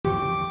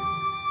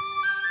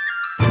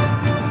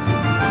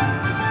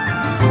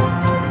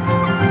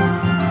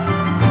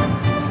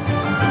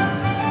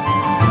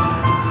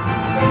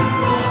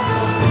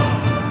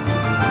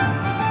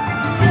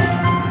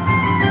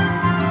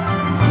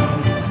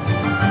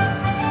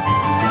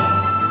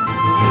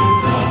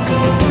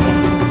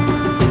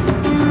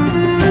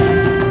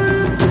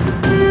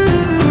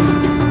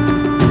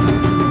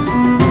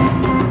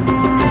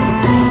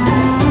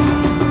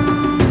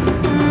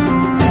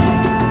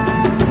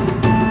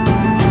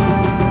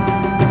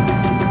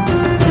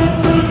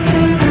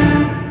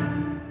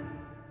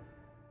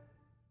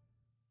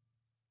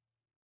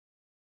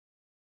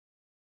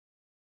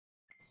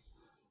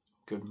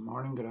Good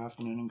morning, good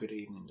afternoon, and good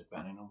evening,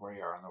 depending on where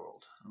you are in the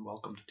world, and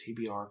welcome to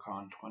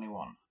TBRCon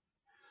 21.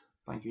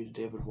 Thank you to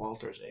David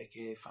Walters,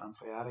 aka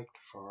Fanfi Addict,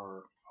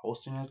 for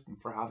hosting it and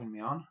for having me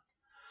on.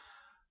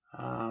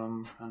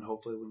 And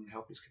hopefully, we can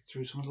help you get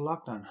through some of the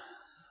lockdown.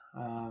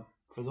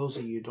 For those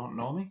of you who don't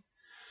know me,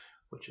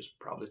 which is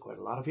probably quite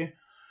a lot of you,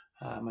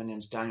 my name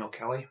is Daniel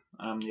Kelly.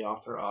 I'm the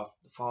author of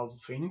The Fall of the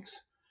Phoenix,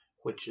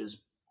 which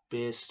is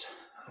based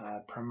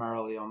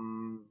primarily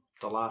on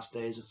the last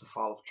days of the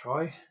fall of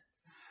Troy,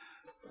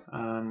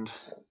 and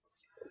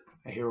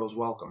A Hero's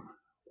Welcome,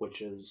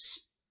 which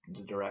is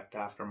the direct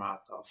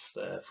aftermath of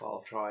the fall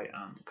of Troy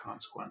and the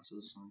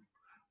consequences and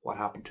what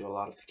happened to a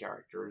lot of the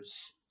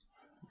characters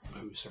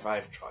who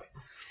survived Troy.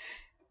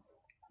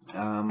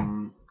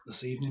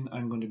 This evening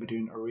I'm going to be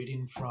doing a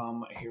reading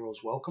from A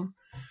Hero's Welcome.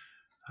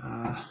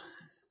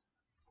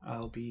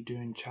 I'll be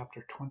doing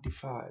chapter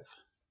 25,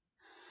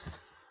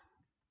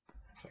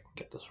 if I can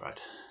get this right.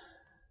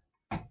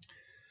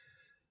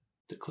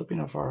 The clipping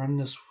of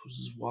Arimnus'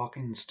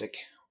 walking stick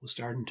was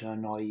starting to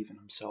annoy even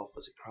himself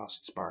as he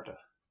crossed Sparta.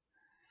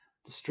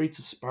 The streets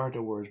of Sparta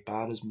were as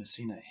bad as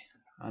Messina,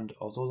 and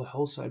although the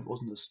hillside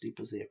wasn't as steep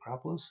as the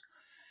Acropolis,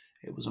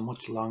 it was a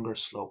much longer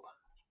slope,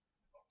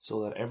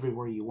 so that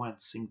everywhere you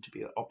went seemed to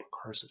be up a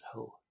cursed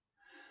hill.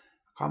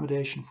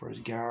 Accommodation for his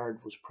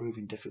guard was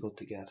proving difficult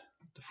to get.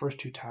 The first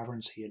two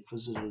taverns he had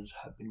visited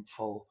had been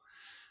full,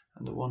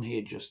 and the one he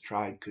had just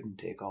tried couldn't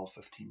take all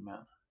 15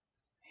 men.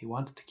 He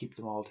wanted to keep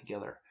them all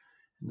together,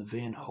 in the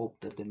vain hope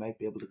that they might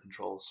be able to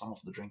control some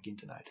of the drinking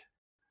tonight.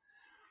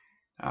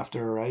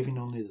 After arriving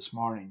only this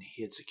morning,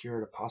 he had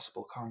secured a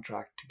possible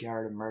contract to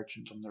guard a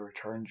merchant on the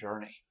return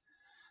journey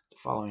the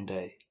following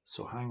day,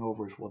 so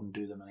hangovers wouldn't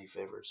do them any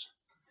favours.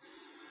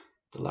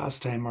 The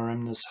last time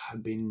Arimnus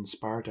had been in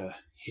Sparta,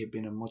 he had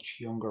been a much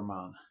younger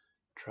man,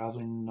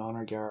 travelling in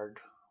honour guard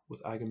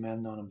with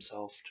Agamemnon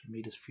himself to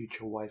meet his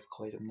future wife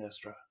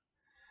Clytemnestra.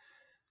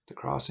 The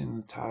crossing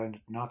the town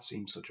did not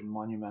seem such a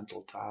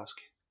monumental task.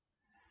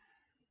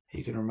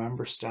 He could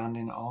remember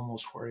standing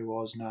almost where he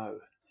was now,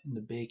 in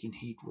the baking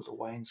heat with a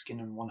wineskin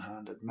in one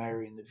hand,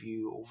 admiring the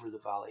view over the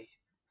valley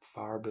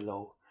far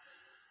below,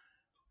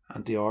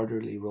 and the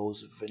orderly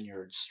rows of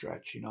vineyards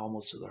stretching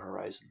almost to the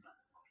horizon.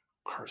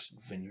 Cursed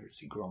vineyards,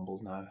 he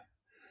grumbled now.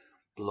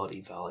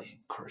 Bloody valley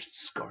and cursed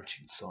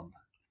scorching sun.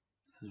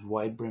 His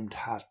wide-brimmed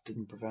hat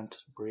didn't prevent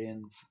his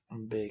brain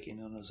from baking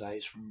and his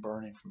eyes from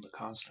burning from the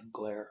constant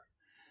glare,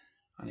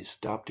 and he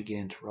stopped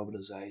again to rub at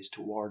his eyes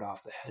to ward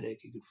off the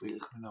headache he could feel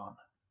coming on.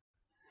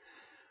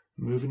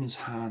 Moving his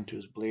hand to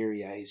his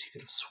bleary eyes, he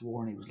could have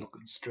sworn he was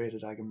looking straight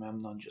at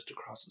Agamemnon just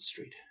across the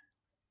street.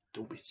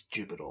 Don't be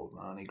stupid, old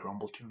man, he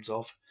grumbled to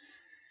himself.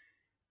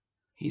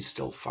 He's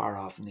still far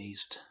off in the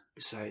east.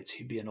 Besides,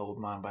 he'd be an old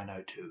man by now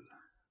too.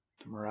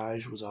 The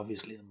mirage was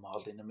obviously the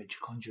modelling image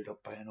conjured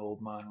up by an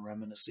old man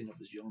reminiscing of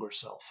his younger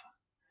self.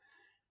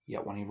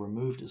 Yet when he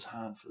removed his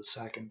hand for the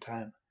second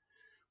time,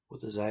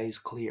 with his eyes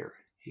clear,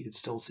 he could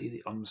still see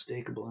the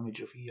unmistakable image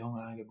of young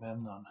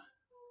Agamemnon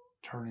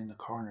turning the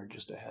corner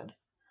just ahead.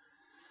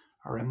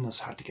 Arimnus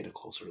had to get a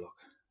closer look,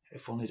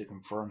 if only to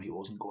confirm he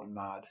wasn't going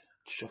mad,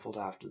 and shuffled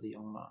after the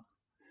young man.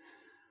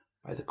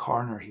 By the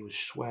corner he was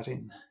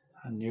sweating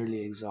and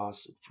nearly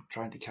exhausted from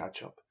trying to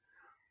catch up,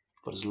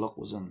 but his luck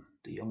was in.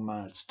 The young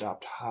man had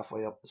stopped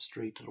halfway up the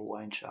street at a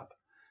wine shop.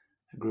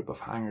 A group of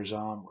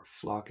hangers-on were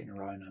flocking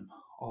around him,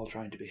 all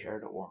trying to be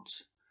heard at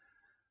once,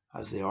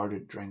 as they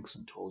ordered drinks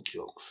and told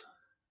jokes.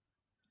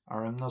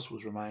 Arimnus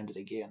was reminded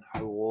again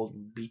how old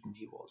and beaten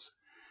he was,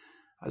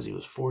 as he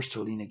was forced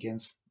to lean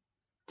against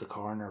the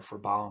corner for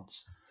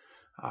balance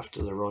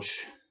after the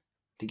rush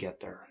to get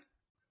there,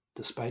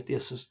 despite the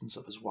assistance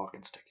of his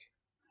walking stick.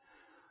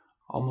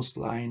 Almost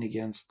lying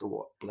against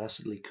the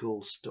blessedly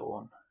cool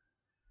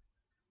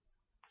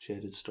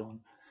shaded stone,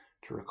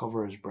 to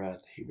recover his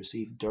breath, he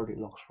received dirty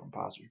looks from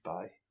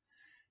passers-by.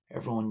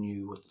 Everyone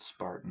knew what the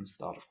Spartans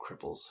thought of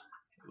cripples.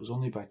 It was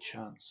only by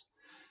chance,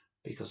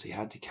 because he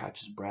had to catch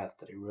his breath,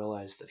 that he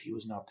realized that he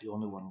was not the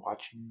only one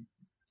watching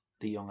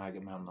the young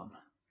Agamemnon.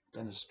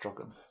 Then it struck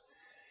him.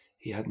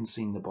 He hadn't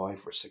seen the boy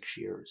for 6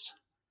 years,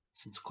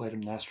 since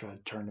Clytemnestra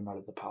had turned him out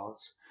of the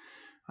palace,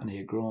 and he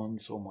had grown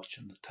so much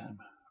in the time.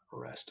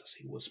 Orestes,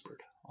 he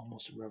whispered,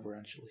 almost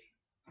reverentially.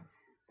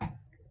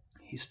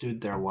 He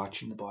stood there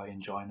watching the boy,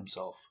 enjoying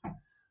himself,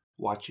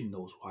 watching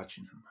those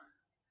watching him.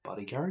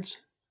 Bodyguards?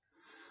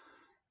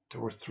 There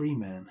were 3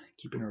 men,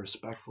 keeping a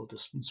respectful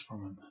distance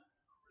from him.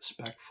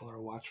 Respectful or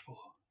watchful?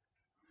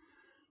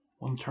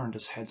 One turned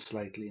his head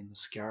slightly, and the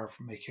scar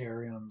from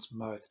Macarion's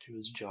mouth to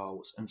his jaw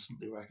was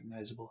instantly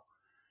recognizable.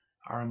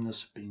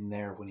 Arimnus had been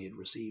there when he had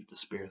received the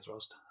spear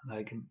thrust,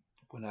 and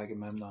when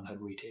Agamemnon had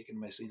retaken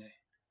Mycenae.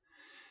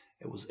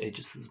 It was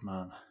Aegis's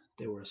man.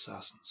 They were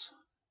assassins.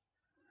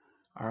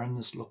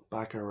 Arimnus looked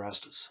back at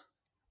Orestes.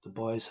 The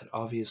boys had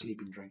obviously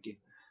been drinking,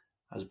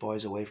 as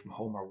boys away from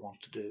home are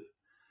wont to do,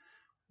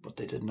 but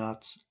they did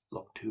not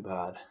look too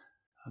bad,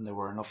 and there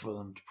were enough of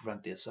them to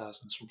prevent the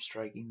assassins from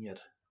striking yet,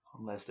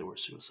 unless they were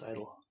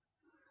suicidal.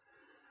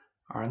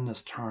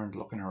 Arimnus turned,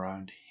 looking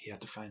around. He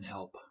had to find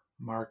help.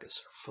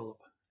 Marcus or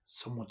Philip.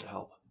 someone to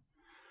help.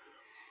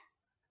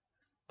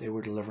 They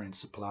were delivering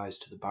supplies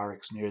to the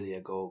barracks near the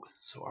Agog,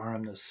 so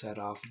Aramis set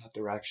off in that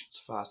direction as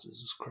fast as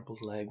his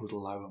crippled leg would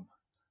allow him,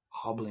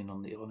 hobbling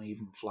on the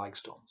uneven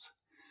flagstones.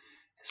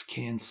 His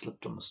cane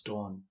slipped on the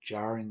stone,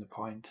 jarring the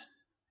point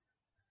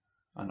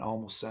and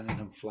almost sending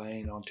him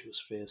flying onto his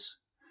face.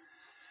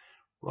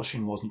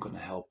 Rushing wasn't going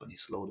to help, and he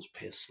slowed his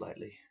pace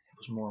slightly. It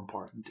was more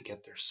important to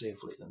get there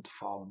safely than to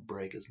fall and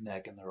break his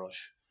neck in the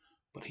rush,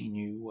 but he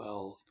knew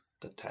well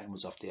that time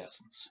was of the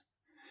essence.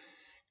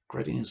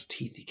 Gritting his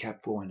teeth, he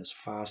kept going as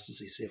fast as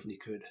he safely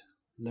could,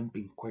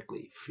 limping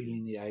quickly,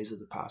 feeling the eyes of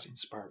the passing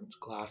Spartans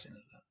glancing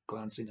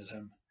at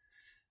him,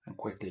 and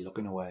quickly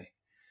looking away.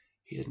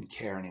 He didn't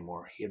care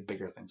anymore. He had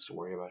bigger things to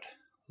worry about.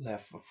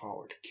 Left foot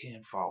forward,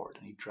 cane forward,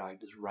 and he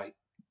dragged his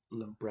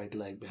limp right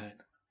leg behind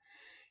him.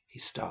 He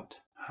stopped,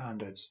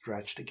 hand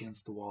outstretched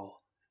against the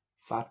wall,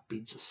 fat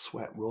beads of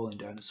sweat rolling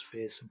down his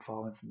face and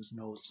falling from his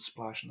nose to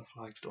splash on the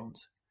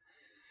flagstones.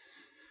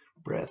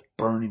 Breath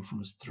burning from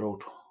his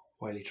throat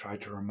while he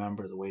tried to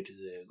remember the way to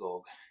the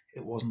Agog.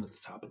 It wasn't at the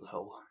top of the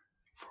hill,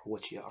 for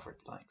which he offered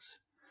thanks.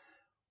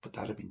 But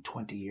that had been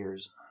 20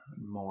 years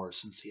and more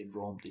since he had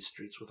roamed these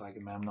streets with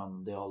Agamemnon,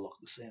 and they all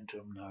looked the same to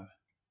him now.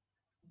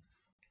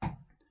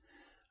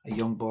 A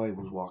young boy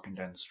was walking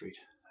down the street,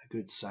 a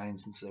good sign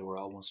since they were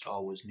almost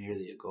always near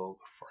the Agog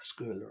for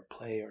school or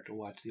play or to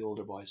watch the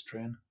older boys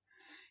train.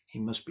 He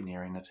must be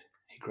nearing it.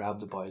 He grabbed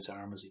the boy's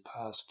arm as he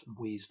passed and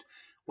wheezed,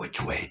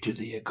 "Which way to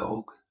the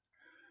Agog?"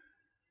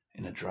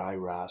 In a dry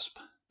rasp,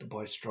 the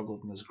boy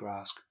struggled from his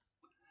grasp,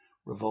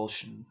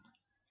 revulsion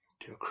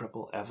to a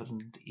cripple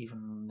evident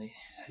even in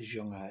his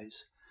young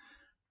eyes.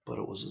 But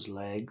it was his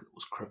leg that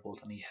was crippled,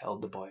 and he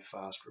held the boy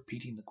fast,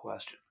 repeating the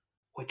question,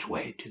 "Which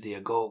way to the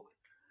Agog?"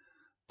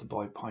 The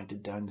boy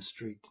pointed down the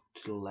street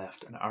to the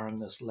left, and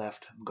Aramis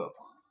let him go.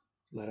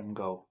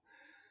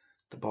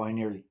 The boy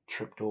nearly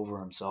tripped over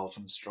himself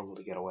in the struggle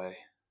to get away.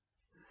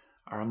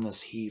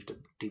 Aramis heaved a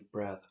deep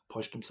breath and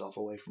pushed himself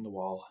away from the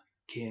wall,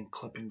 cane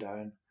clipping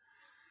down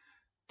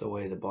the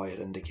way the boy had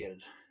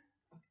indicated.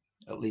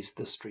 At least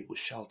this street was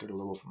sheltered a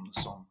little from the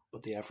sun,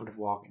 but the effort of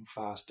walking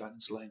fast down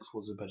its length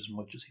was about as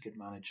much as he could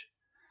manage.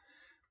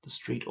 The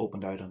street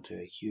opened out onto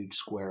a huge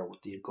square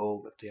with the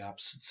Agog at the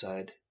opposite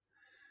side.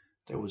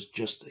 There was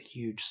just a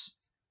huge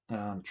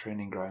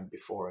training ground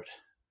before it,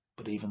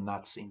 but even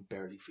that seemed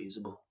barely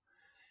feasible.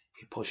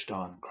 He pushed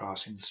on,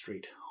 crossing the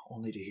street,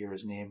 only to hear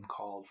his name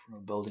called from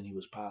a building he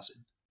was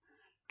passing.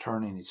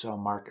 Turning, he saw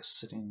Marcus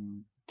sitting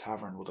in the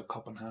tavern with a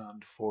cup in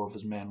hand, 4 of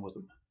his men with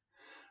him.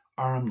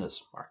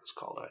 "Aramis," Marcus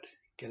called out,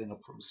 getting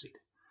up from his seat.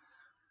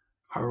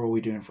 "How are we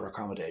doing for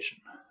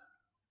accommodation?"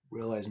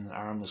 Realizing that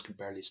Aramis could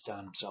barely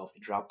stand himself, he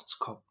dropped his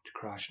cup to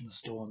crash on the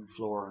stone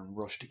floor and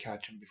rushed to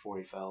catch him before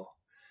he fell.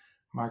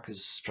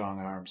 Marcus' strong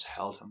arms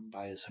held him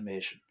by his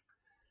himation,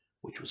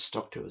 which was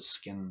stuck to his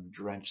skin and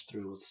drenched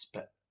through with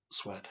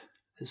sweat,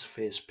 his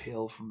face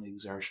pale from the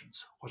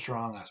exertions. "What's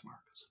wrong?" asked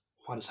Marcus.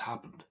 "What has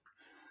happened?"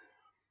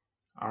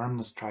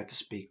 Aramis tried to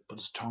speak, but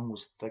his tongue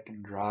was thick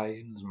and dry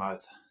in his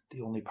mouth,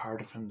 the only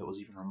part of him that was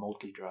even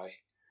remotely dry.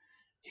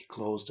 He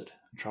closed it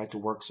and tried to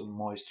work some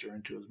moisture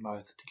into his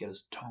mouth to get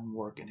his tongue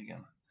working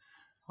again.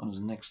 On his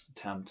next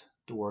attempt,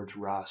 the words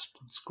rasped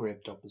and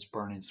scraped up his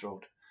burning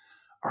throat.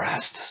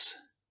 "Orestes!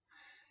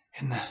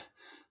 In the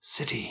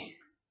city!"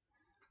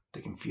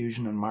 The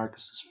confusion on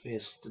Marcus's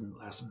face didn't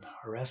lessen.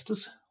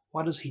 "Orestes?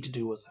 What is he to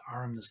do with?"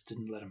 Aramis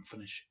didn't let him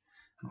finish,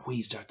 and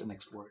wheezed out the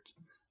next word.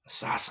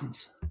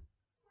 "Assassins!"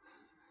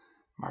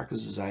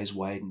 Marcus's eyes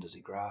widened as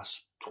he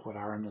grasped what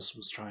Aramis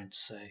was trying to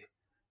say.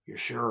 "You're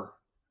sure?"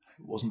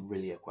 It wasn't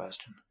really a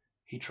question.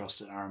 He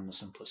trusted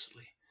Aramis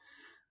implicitly.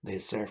 They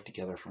had served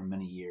together for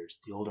many years.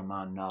 The older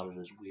man nodded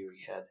his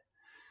weary head,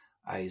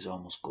 eyes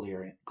almost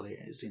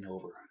glazing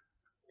over.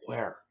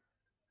 "Where?"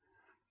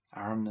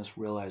 Aramis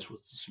realized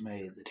with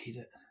dismay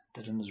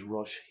that in his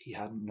rush he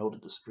hadn't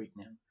noted the street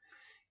name.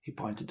 He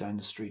pointed down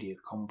the street he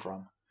had come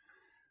from,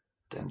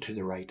 then to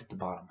the right at the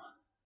bottom.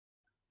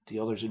 The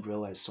others had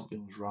realized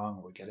something was wrong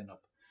and were getting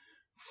up.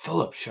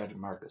 "Philip!" shouted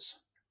Marcus,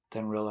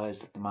 then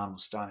realized that the man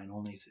was standing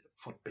only a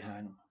foot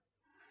behind him.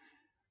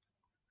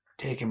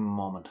 "Take him a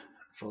moment."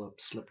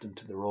 Philip slipped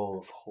into the role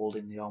of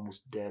holding the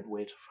almost dead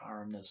weight of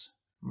Aramis.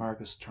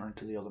 Marcus turned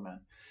to the other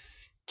men.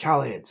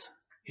 "Caliades!"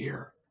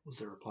 "Here," was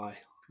the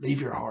reply.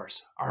 "Leave your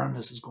horse.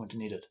 Aramis is going to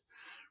need it.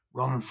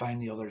 Run and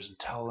find the others and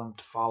tell them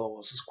to follow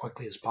us as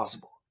quickly as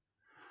possible.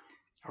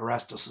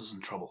 Orestes is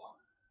in trouble."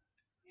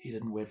 He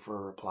didn't wait for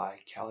a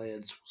reply.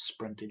 Caliades was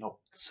sprinting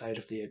up the side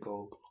of the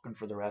Agog, looking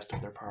for the rest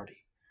of their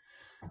party.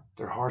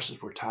 Their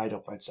horses were tied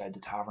up outside the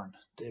tavern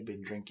they had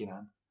been drinking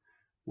in,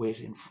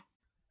 waiting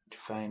to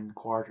find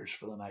quarters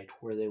for the night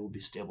where they would be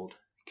stabled.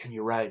 "Can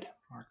you ride?"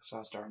 Marcus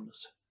asked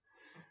Aramis.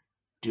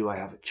 "Do I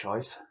have a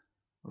choice?"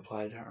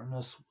 replied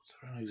Aramis with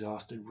an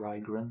exhausted wry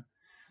grin.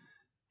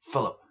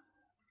 Philip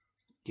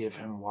gave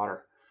him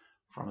water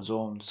from his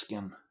own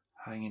skin,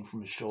 hanging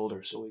from his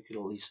shoulder so he could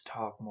at least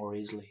talk more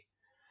easily.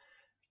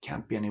 "It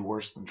can't be any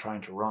worse than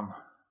trying to run."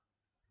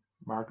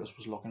 Marcus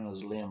was looking at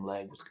his lame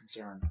leg with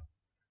concern.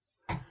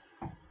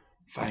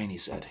 Fine, he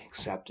said,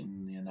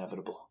 accepting the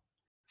inevitable.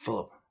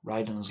 Philip,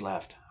 ride on his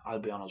left. I'll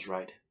be on his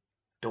right.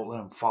 Don't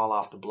let him fall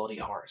off the bloody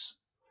horse.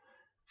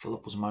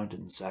 Philip was mounted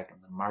in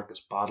second, and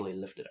Marcus bodily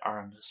lifted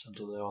Aramis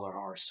into the other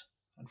horse,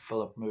 and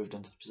Philip moved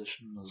into the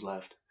position on his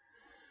left.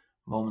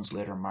 Moments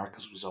later,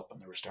 Marcus was up,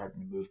 and they were starting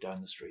to move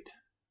down the street.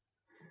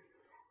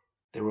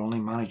 They were only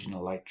managing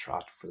a light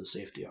trot for the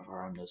safety of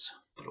Aramis,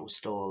 but it was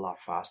still a lot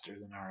faster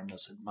than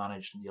Aramis had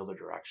managed in the other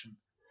direction.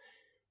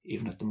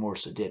 Even at the more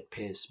sedate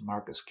pace,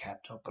 Marcus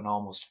kept up an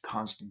almost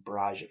constant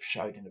barrage of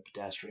shouting at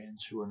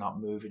pedestrians who were not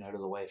moving out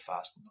of the way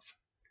fast enough.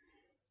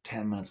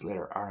 10 minutes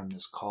later,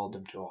 Aramis called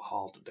them to a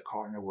halt at the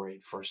corner where he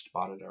had first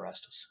spotted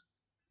Orestes.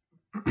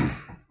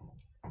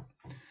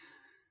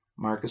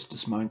 Marcus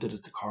dismounted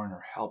at the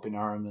corner, helping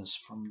Aramis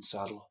from the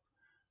saddle.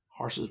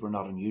 Horses were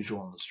not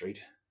unusual on the street,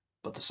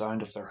 but the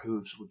sound of their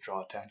hooves would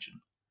draw attention.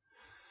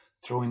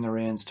 Throwing the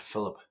reins to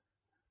Philip,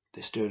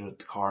 they stood at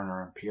the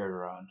corner and peered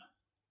around.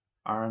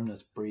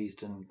 Aramis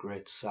breathed in a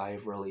great sigh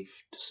of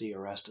relief to see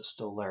Orestes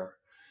still there,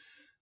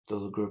 though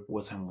the group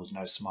with him was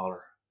now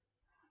smaller.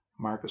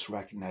 Marcus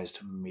recognized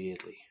him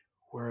immediately.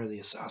 "Where are the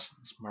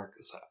assassins?"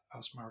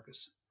 asked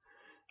Marcus.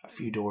 "A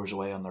few doors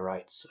away on the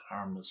right," said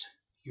Aramis.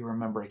 "You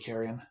remember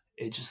Icarian,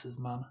 Aegis's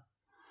man?"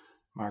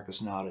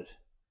 Marcus nodded,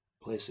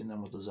 placing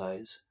them with his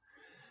eyes.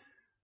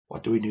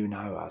 "What do we do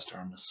now?" asked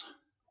Aramis.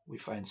 "We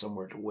find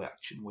somewhere to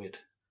watch and wait."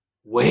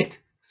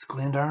 "Wait!"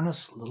 exclaimed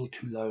Aramis, a little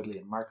too loudly,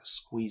 and Marcus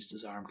squeezed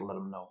his arm to let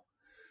him know.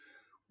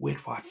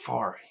 "Wait what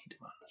for?" he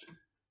demanded,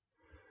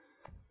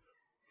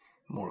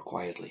 more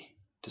quietly.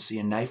 "To see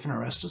a knife in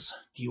Orestes?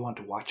 Do you want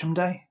to watch him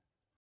die?"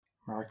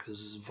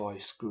 Marcus's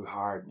voice grew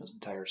hard and his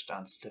entire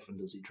stance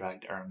stiffened as he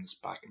dragged Aramis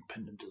back and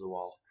pinned him to the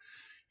wall.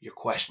 "You're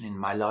questioning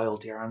my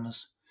loyalty,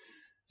 Aramis?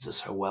 Is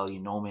this how well you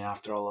know me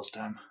after all this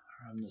time?"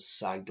 Aramis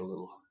sagged a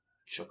little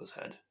and shook his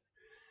head.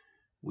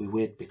 "We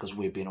wait because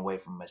we've been away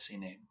from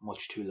Messina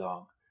much too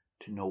long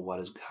to know what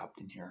is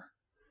happening here.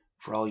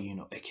 For all you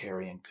know,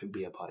 Icarian could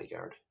be a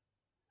bodyguard."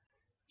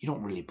 "You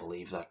don't really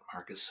believe that,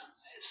 Marcus,"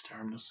 hissed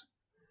Aramis.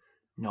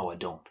 "No, I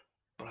don't.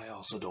 But I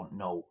also don't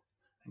know.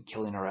 And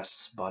killing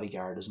Orestes'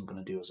 bodyguard isn't going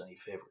to do us any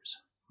favors."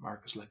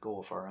 Marcus let go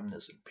of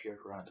Aramis and peered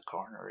around the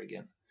corner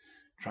again,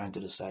 trying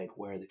to decide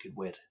where they could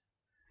wait.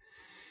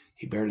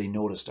 He barely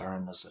noticed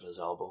Aramis at his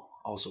elbow,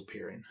 also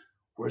peering.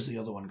 "Where's the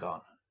other one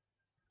gone?"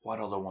 "What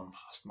other one?"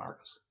 asked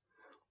Marcus.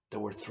 "There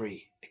were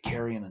 3,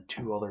 Icarian and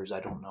 2 others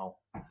I don't know,"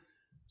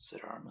 said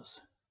Aramis.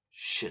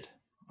 "Shit."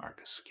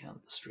 Marcus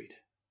scanned the street.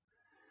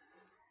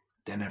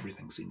 Then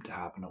everything seemed to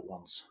happen at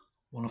once.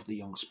 One of the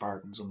young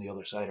Spartans on the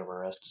other side of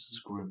Orestes'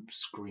 groom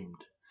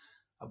screamed,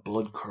 a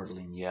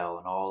blood-curdling yell,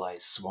 and all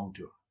eyes swung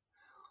to him.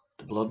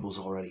 The blood was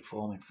already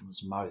foaming from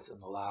his mouth,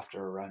 and the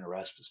laughter around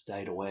Orestes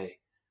died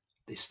away.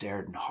 They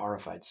stared in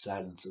horrified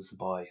silence as the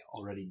boy,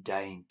 already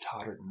dying,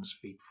 tottered on his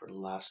feet for the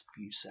last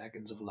few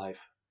seconds of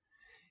life.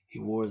 He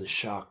wore the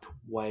shocked,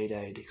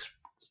 wide-eyed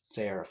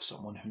stare of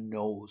someone who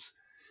knows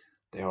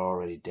they are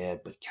already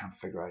dead but can't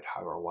figure out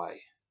how or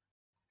why.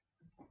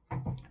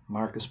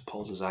 Marcus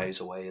pulled his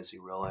eyes away as he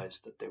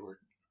realized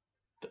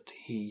that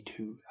he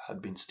too had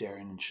been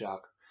staring in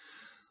shock,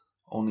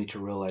 only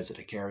to realize that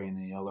Icarian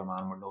and the other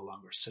man were no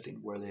longer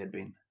sitting where they had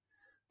been.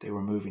 They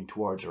were moving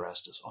towards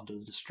Orestes under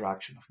the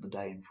distraction of the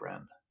dying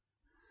friend,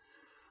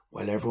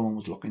 while everyone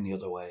was looking the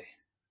other way.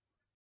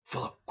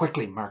 "Philip,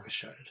 quickly!" Marcus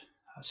shouted,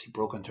 as he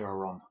broke into a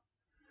run.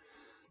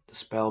 The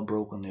spell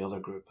broke on the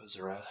other group as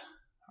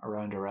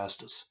around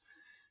Orestes,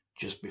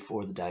 just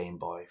before the dying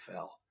boy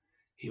fell.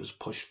 He was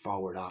pushed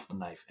forward off the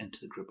knife into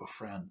the group of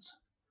friends.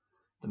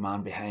 The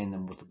man behind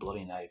them with the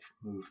bloody knife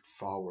moved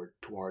forward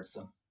towards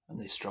them, and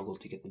they struggled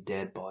to get the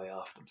dead boy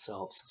off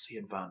themselves as he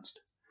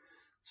advanced,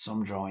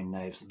 some drawing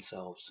knives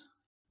themselves.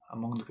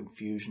 Among the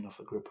confusion of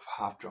a group of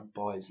half-drunk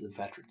boys, the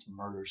veteran's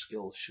murder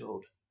skills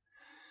showed.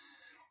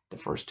 The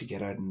first to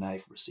get out a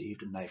knife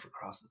received a knife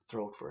across the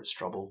throat for his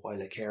trouble, while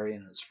Icarian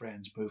and his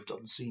friends moved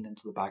unseen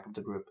into the back of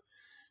the group,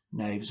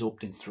 knives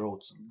opening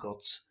throats and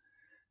guts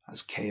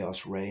as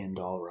chaos reigned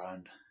all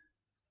round.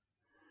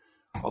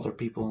 Other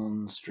people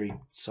in the street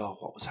saw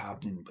what was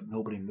happening, but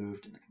nobody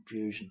moved in the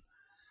confusion,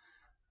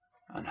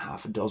 and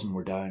half a dozen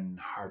were down in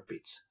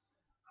heartbeats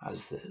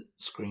as the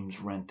screams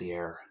rent the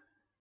air.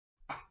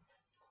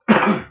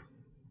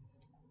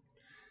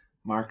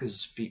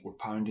 Marcus's feet were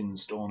pounding the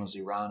stone as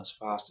he ran as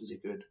fast as he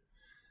could,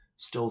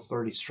 still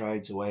 30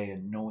 strides away,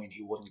 and knowing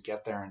he wouldn't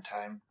get there in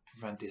time to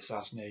prevent the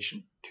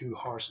assassination. 2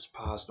 horses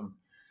passed him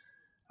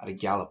at a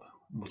gallop,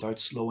 and without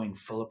slowing,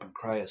 Philip and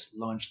Caius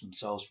launched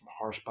themselves from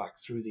horseback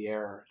through the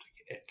air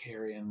at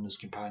Icarian and his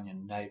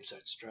companion, knives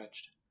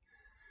outstretched.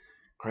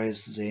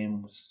 Caius'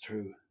 aim was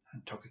true,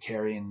 and took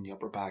Icarian in the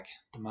upper back,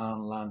 the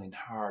man landing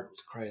hard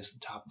with Caius on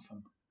top of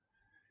him.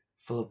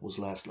 Philip was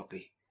less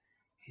lucky.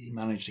 He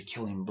managed a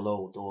killing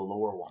blow, though a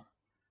lower one,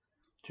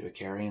 to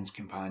Icarian's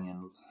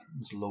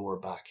companion's lower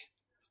back,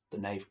 the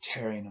knife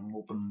tearing him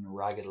open in a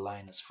ragged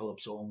line as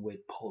Philip's own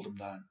weight pulled him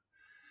down.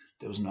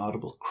 There was an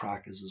audible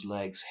crack as his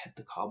legs hit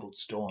the cobbled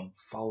stone,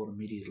 followed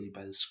immediately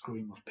by the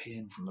scream of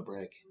pain from the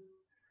break.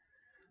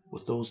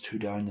 With those two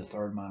down, the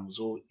third man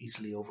was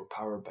easily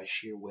overpowered by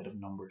sheer weight of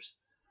numbers.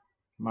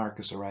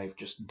 Marcus arrived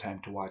just in time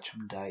to watch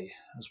him die,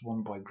 as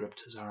one boy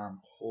gripped his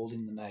arm,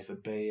 holding the knife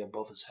at bay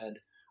above his head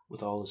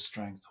with all his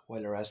strength,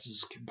 while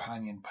Orestes'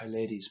 companion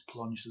Pylades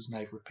plunged his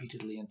knife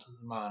repeatedly into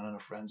the man in a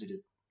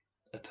frenzied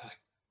attack.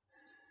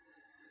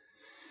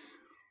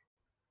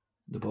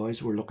 The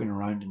boys were looking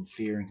around in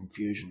fear and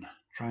confusion,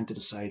 trying to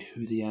decide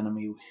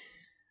who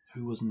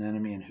was an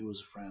enemy and who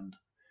was a friend.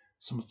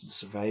 Some of the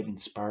surviving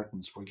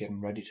Spartans were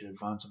getting ready to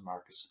advance on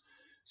Marcus,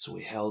 so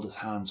he held his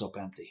hands up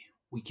empty.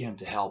 "We came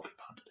to help," he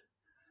panted,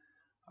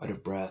 out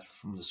of breath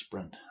from the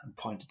sprint, and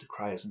pointed to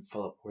Cryas and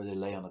Philip where they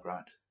lay on the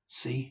ground.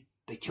 "See,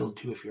 they killed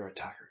 2 of your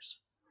attackers."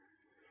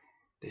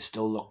 They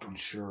still looked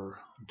unsure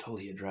until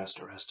he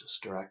addressed Orestes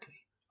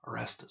directly.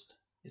 "Orestes,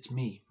 it's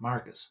me,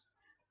 Marcus,"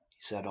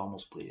 he said,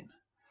 almost bleeding.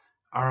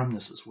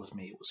 "Aramnes is with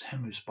me. It was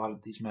him who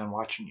spotted these men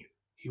watching you.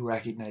 He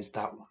recognized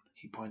that one."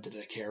 He pointed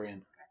at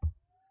Icarian.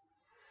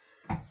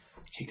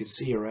 He could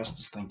see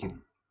Orestes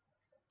thinking.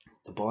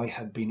 The boy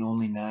had been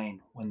only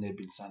 9 when they'd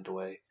been sent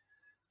away.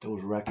 There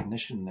was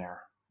recognition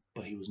there,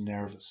 but he was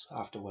nervous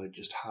after what had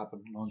just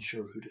happened and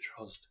unsure who to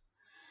trust.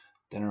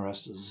 Then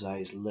Orestes'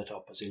 eyes lit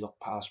up as he looked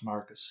past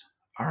Marcus.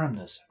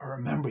 "Aramnes, I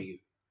remember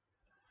you."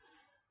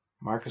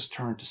 Marcus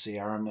turned to see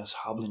Aramnes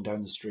hobbling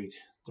down the street,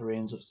 the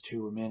reins of the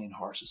 2 remaining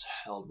horses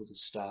held with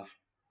his staff.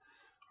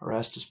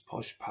 Orestes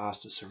pushed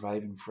past his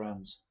surviving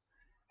friends,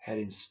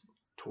 heading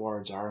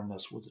towards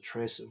Aramnes with a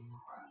trace of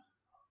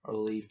a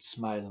relieved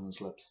smile on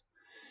his lips.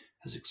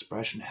 His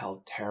expression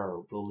held terror,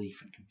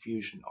 relief, and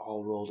confusion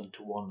all rolled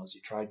into one as he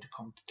tried to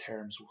come to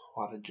terms with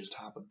what had just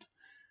happened,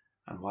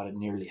 and what had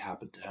nearly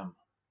happened to him.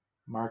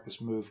 Marcus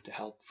moved to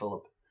help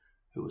Philip,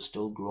 who was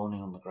still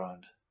groaning on the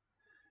ground.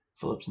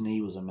 Philip's knee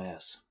was a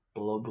mess.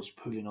 Blood was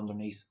pooling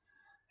underneath,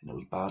 and it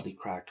was badly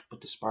cracked,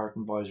 but the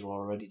Spartan boys were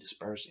already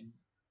dispersing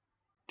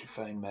to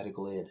find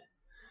medical aid.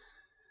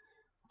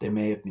 They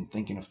may have been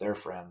thinking of their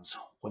friends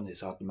when they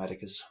thought the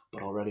medicus,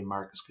 but already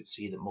Marcus could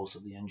see that most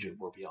of the injured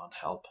were beyond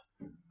help,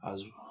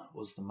 as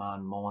was the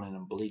man moaning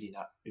and bleeding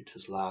out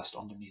his last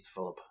underneath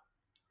Philip.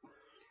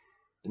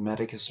 The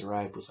medicus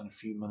arrived within a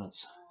few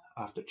minutes.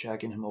 After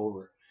checking him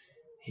over,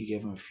 he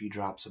gave him a few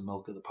drops of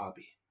milk of the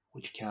poppy,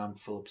 which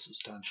calmed Philip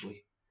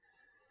substantially.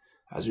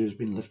 As he was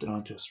being lifted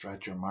onto a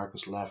stretcher,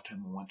 Marcus left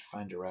him and went to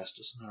find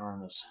Orestes and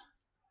Aramnes.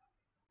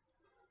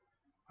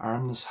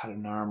 Aramnes had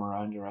an arm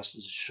around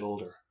Orestes'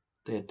 shoulder.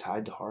 They had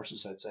tied the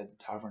horses outside the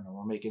tavern and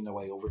were making their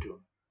way over to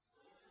him.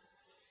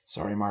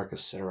 "Sorry,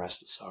 Marcus," said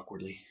Orestes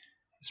awkwardly.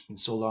 "It's been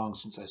so long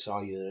since I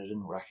saw you that I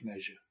didn't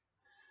recognize you."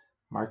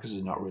 Marcus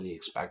had not really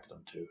expected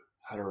him to.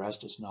 Had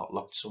Orestes not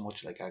looked so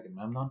much like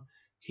Agamemnon,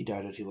 he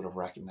doubted he would have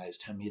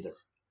recognized him either.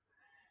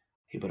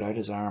 He put out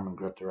his arm and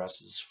gripped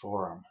Orestes'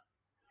 forearm,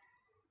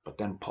 but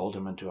then pulled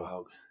him into a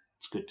hug.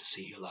 "It's good to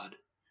see you, lad,"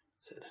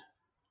 he said.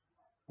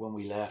 "When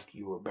we left,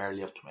 you were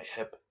barely up to my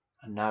hip,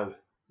 and now,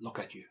 look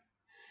at you."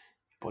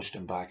 He pushed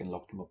him back and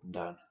looked him up and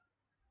down.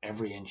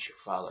 "Every inch your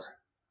father."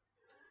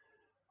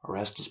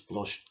 Orestes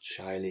blushed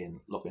shyly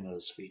and looking at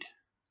his feet.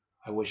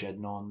 "I wish I'd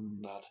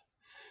known that.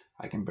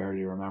 I can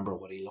barely remember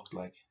what he looked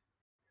like."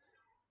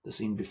 The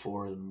scene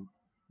before them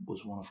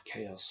was one of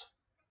chaos.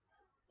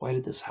 Why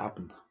did this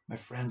happen? My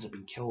friends have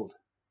been killed.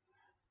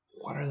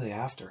 What are they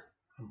after?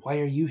 And why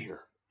are you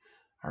here?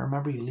 I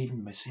remember you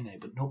leaving Mycenae,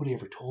 but nobody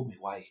ever told me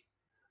why.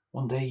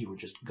 One day you were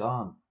just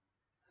gone.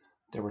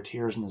 There were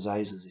tears in his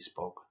eyes as he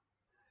spoke.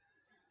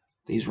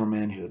 These were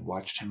men who had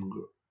watched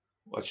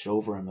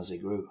over him as he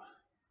grew.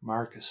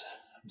 Marcus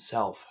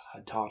himself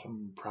had taught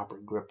him proper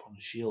grip on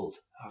a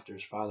shield after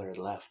his father had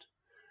left,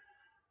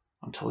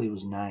 until he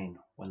was 9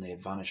 when they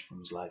had vanished from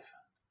his life.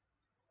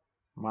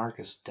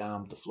 Marcus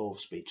dammed the flow of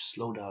speech.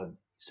 "Slow down,"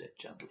 he said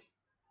gently.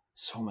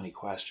 "So many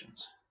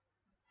questions."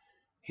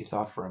 He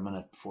thought for a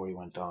minute before he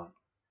went on.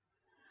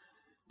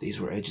 "These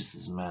were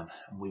Aegis's men,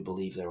 and we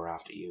believe they were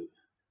after you."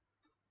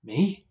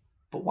 "Me?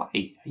 But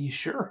why? Are you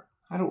sure?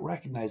 I don't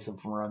recognize them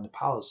from around the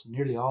palace, and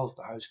nearly all of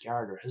the house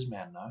guard are his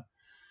men now."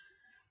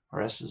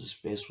 Orestes'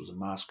 face was a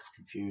mask of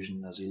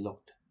confusion as he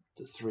looked at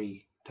the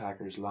 3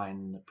 attackers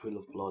lying in a pool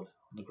of blood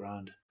on the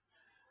ground.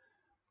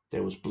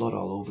 There was blood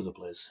all over the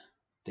place.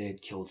 They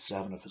had killed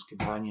 7 of his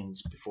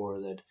companions before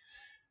they'd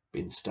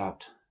been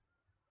stabbed,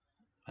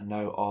 and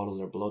now all of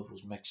their blood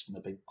was mixed in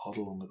a big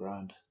puddle on the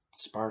ground. The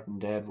Spartan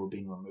dead were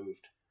being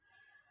removed,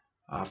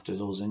 after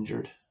those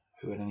injured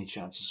who had any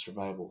chance of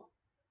survival.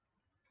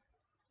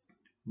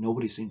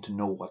 Nobody seemed to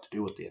know what to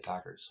do with the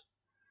attackers.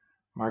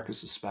 Marcus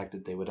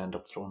suspected they would end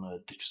up thrown in a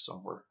ditch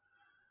somewhere,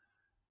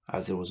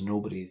 as there was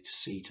nobody to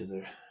see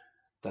to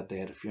that they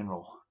had a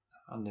funeral,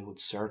 and they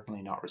would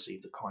certainly not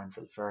receive the coin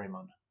for the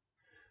ferryman.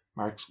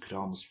 Marcus could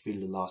almost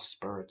feel the lost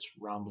spirits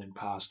rambling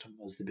past him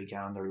as they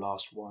began their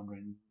lost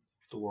wandering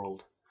of the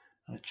world,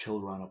 and a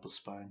chill ran up his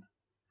spine.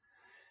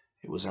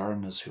 It was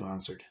Aramnes who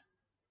answered.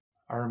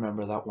 "I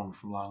remember that one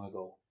from long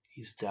ago.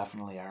 He's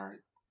definitely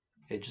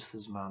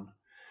Aegis's man.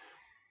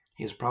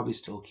 He is probably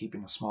still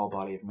keeping a small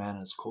body of men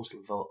in his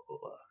coastal villa.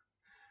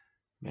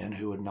 Men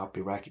who would not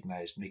be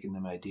recognized, making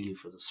them ideal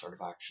for this sort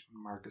of action.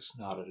 Marcus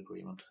nodded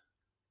agreement.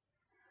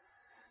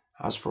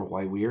 As for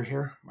why we're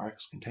here,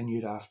 Marcus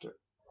continued after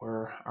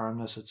where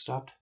Aramis had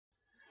stopped.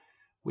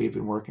 We've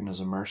been working as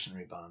a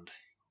mercenary band,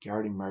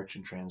 guarding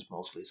merchant trains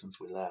mostly since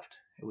we left.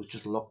 It was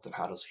just luck that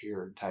had us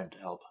here in time to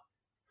help.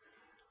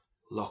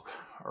 Luck,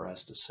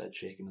 Orestes said,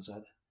 shaking his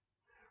head.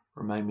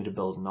 Remind me to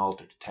build an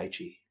altar to Tai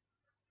Chi.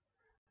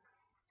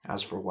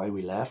 As for why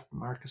we left,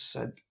 Marcus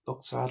said,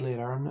 looked sadly at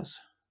Aramis,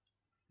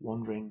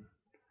 wondering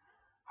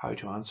how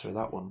to answer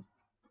that one.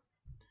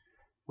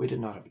 We did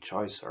not have a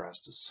choice,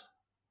 Orestes.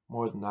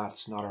 More than that,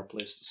 it's not our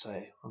place to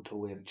say until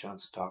we have a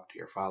chance to talk to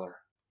your father.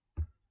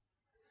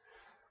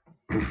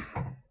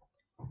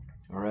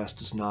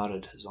 Orestes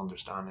nodded his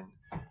understanding,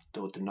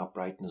 though it did not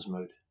brighten his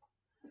mood.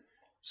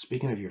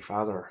 Speaking of your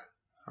father,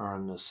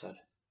 Aramis said,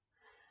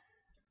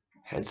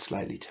 head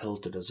slightly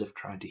tilted as if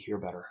trying to hear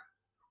better.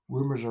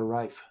 Rumours are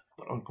rife,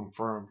 but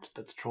unconfirmed,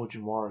 that the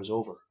Trojan War is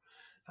over.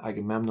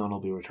 Agamemnon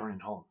will be returning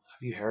home.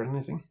 Have you heard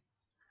anything?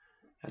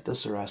 At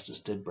this, Orestes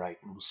did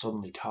brighten and was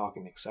suddenly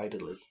talking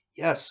excitedly.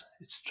 Yes,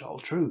 it's all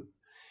true.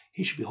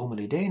 He should be home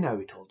any day now,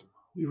 he told them.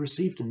 We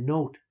received a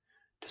note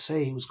to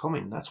say he was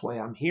coming. That's why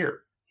I'm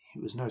here. He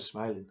was now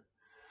smiling.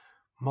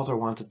 Mother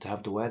wanted to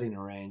have the wedding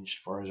arranged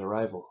for his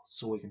arrival,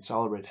 so we can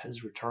celebrate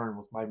his return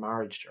with my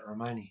marriage to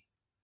Hermione.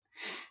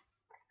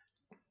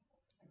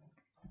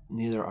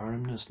 Neither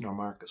Aramis nor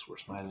Marcus were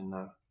smiling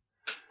now.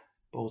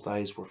 Both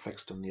eyes were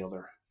fixed on the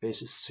other,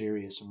 faces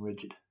serious and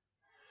rigid.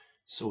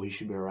 So he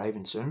should be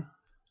arriving soon?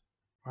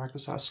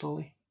 Marcus asked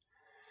slowly.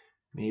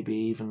 Maybe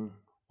even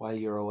while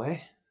you're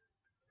away?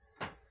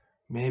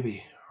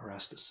 Maybe,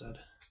 Orestes said.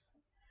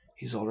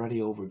 He's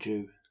already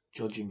overdue,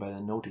 judging by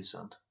the note he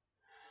sent.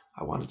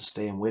 I wanted to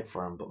stay and wait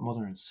for him, but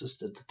Mother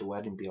insisted that the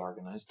wedding be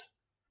organised.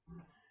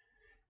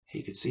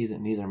 He could see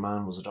that neither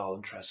man was at all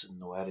interested in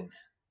the wedding.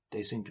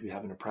 They seemed to be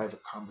having a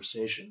private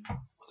conversation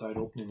without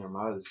opening their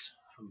mouths,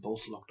 and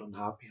both looked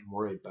unhappy and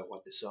worried by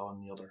what they saw in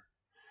the other.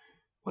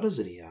 What is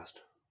it? He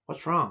asked.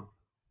 What's wrong?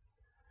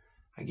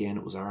 Again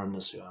it was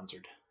Aramis who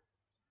answered.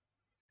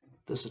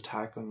 This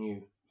attack on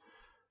you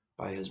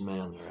by his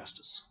men,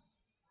 Orestes.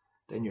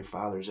 Then your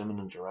father's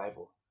imminent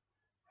arrival.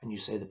 And you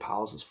say the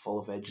palace is full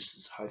of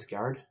Aegis's house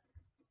guard?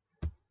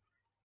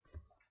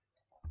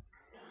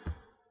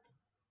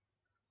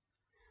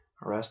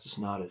 Orestes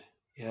nodded.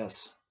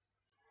 Yes.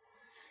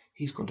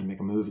 He's going to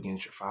make a move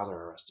against your father,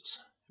 Orestes.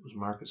 It was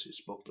Marcus who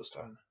spoke this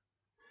time.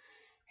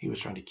 He was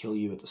trying to kill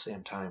you at the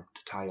same time,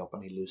 to tie up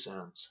any loose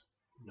ends.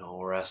 No,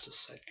 Orestes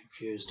said,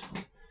 confused.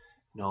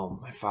 No,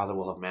 my father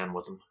will have men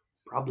with him.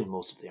 Probably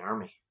most of the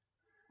army.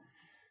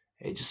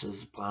 Aegis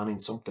is planning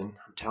something,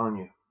 I'm telling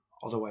you.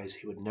 Otherwise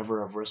he would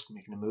never have risked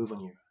making a move on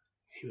you.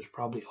 He was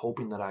probably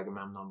hoping that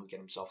Agamemnon would get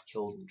himself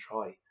killed in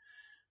Troy.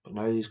 But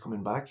now that he's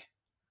coming back,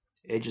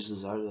 Aegis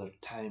is out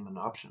of time and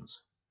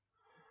options.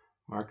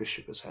 Marcus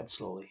shook his head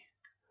slowly.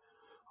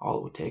 All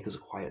it would take is a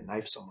quiet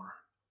knife somewhere.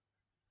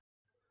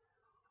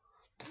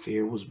 The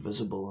fear was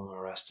visible in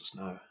Orestes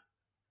now,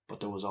 but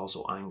there was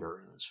also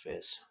anger in his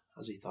face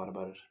as he thought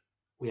about it.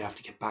 We have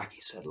to get back,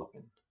 he said,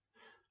 looking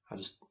at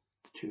the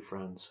two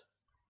friends.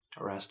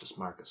 Orestes,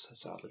 Marcus said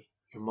sadly.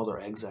 Your mother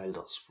exiled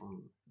us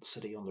from the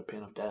city under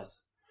pain of death.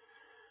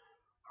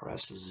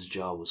 Orestes'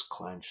 jaw was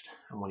clenched,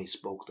 and when he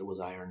spoke there was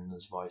iron in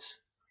his voice.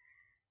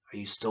 Are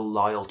you still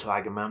loyal to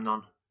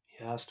Agamemnon?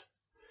 He asked.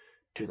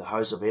 To the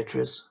house of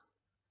Atreus?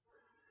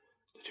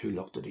 The two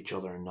looked at each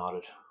other and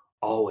nodded.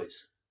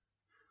 Always.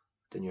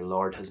 Then your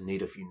lord has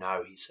need of you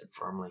now, he said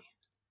firmly.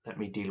 Let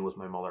me deal with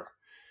my mother,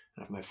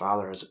 and if my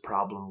father has a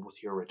problem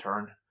with your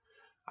return,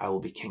 I will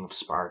be king of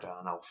Sparta,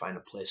 and I will find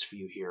a place for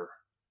you here.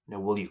 Now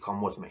will you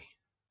come with me?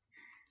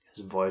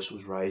 His voice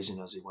was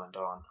rising as he went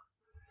on.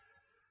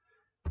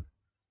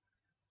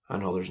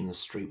 And others in the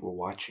street were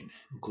watching,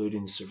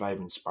 including the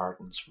surviving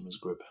Spartans from his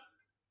group.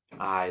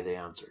 Aye, they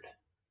answered.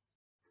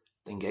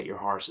 Then get your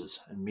horses,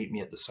 and meet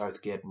me at the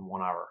south gate in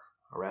 1 hour.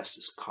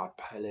 Orestes caught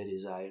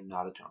Pylades' eye and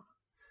nodded to him.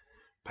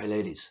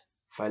 Pylades,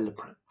 find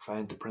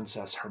the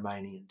Princess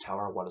Hermione and tell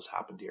her what has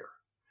happened here.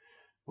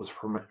 With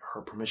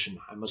her permission,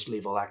 I must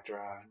leave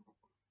Electra and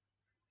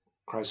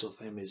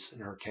Chrysothemis in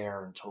her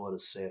care until it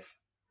is safe.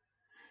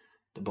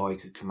 The boy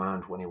could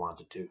command when he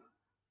wanted to.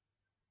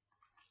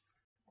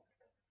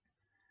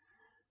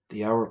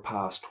 The hour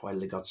passed while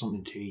they got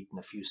something to eat and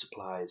a few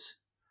supplies.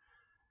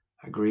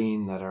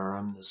 Agreeing that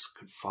Aramis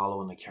could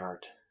follow in the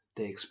cart,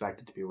 they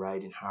expected to be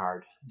riding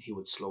hard and he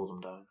would slow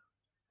them down.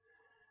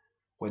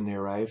 When they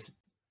arrived at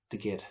the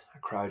gate, a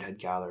crowd had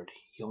gathered,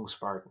 young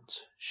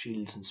Spartans,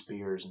 shields and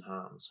spears in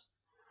hands,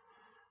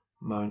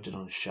 mounted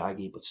on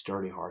shaggy but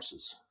sturdy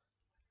horses.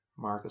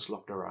 Marcus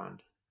looked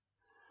around.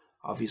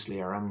 Obviously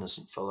Aramis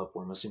and Philip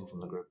were missing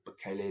from the group, but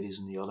Pylades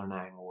and the other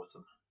 9 were with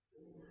them.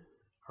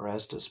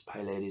 Orestes,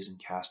 Pylades and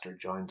Castor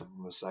joined them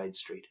from a side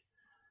street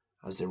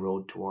as they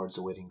rode towards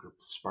the waiting group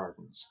of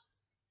Spartans.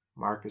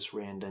 Marcus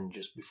reined in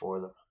just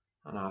before them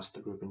and asked the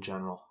group in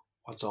general,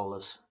 What's all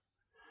this?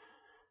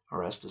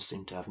 Orestes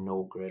seemed to have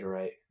no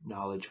greater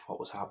knowledge of what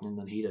was happening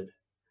than he did.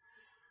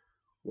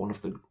 One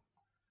of the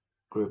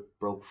group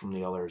broke from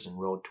the others and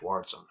rode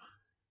towards him.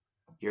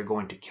 "You're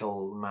going to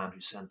kill the man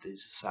who sent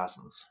these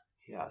assassins?"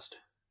 he asked.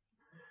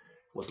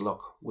 "With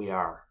luck, we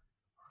are,"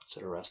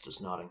 said Orestes,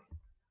 nodding.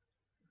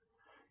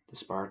 The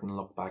Spartan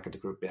looked back at the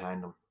group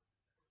behind him.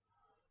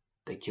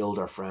 "They killed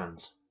our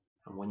friends,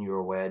 and when you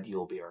are wed,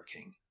 you'll be our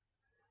king.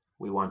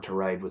 We want to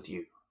ride with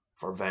you,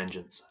 for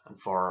vengeance and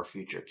for our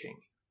future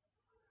king."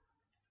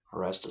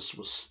 Orestes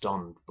was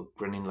stunned, but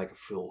grinning like a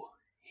fool.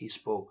 He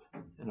spoke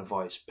in a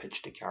voice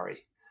pitched to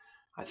carry.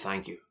 "I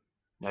thank you.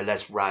 Now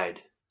let's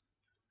ride."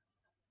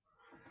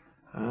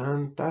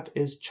 And that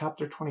is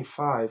chapter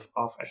 25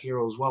 of A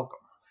Hero's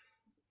Welcome.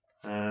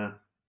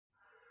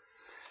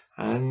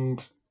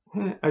 And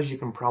as you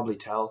can probably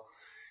tell,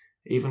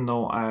 even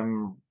though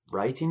I'm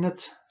writing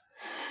it,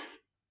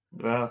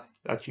 well,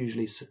 that's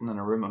usually sitting in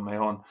a room on my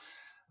own.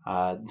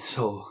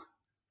 So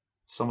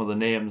some of the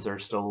names are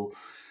still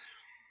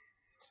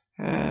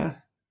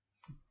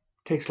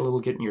takes a little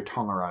getting your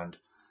tongue around.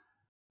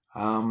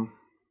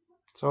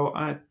 So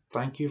I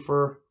thank you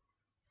for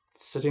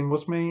sitting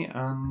with me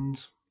and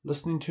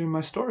listening to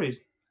my stories.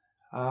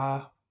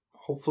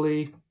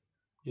 Hopefully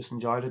you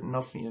enjoyed it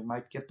enough and you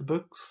might get the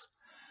books.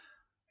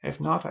 If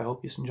not, I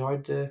hope you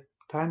enjoyed the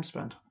time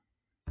spent.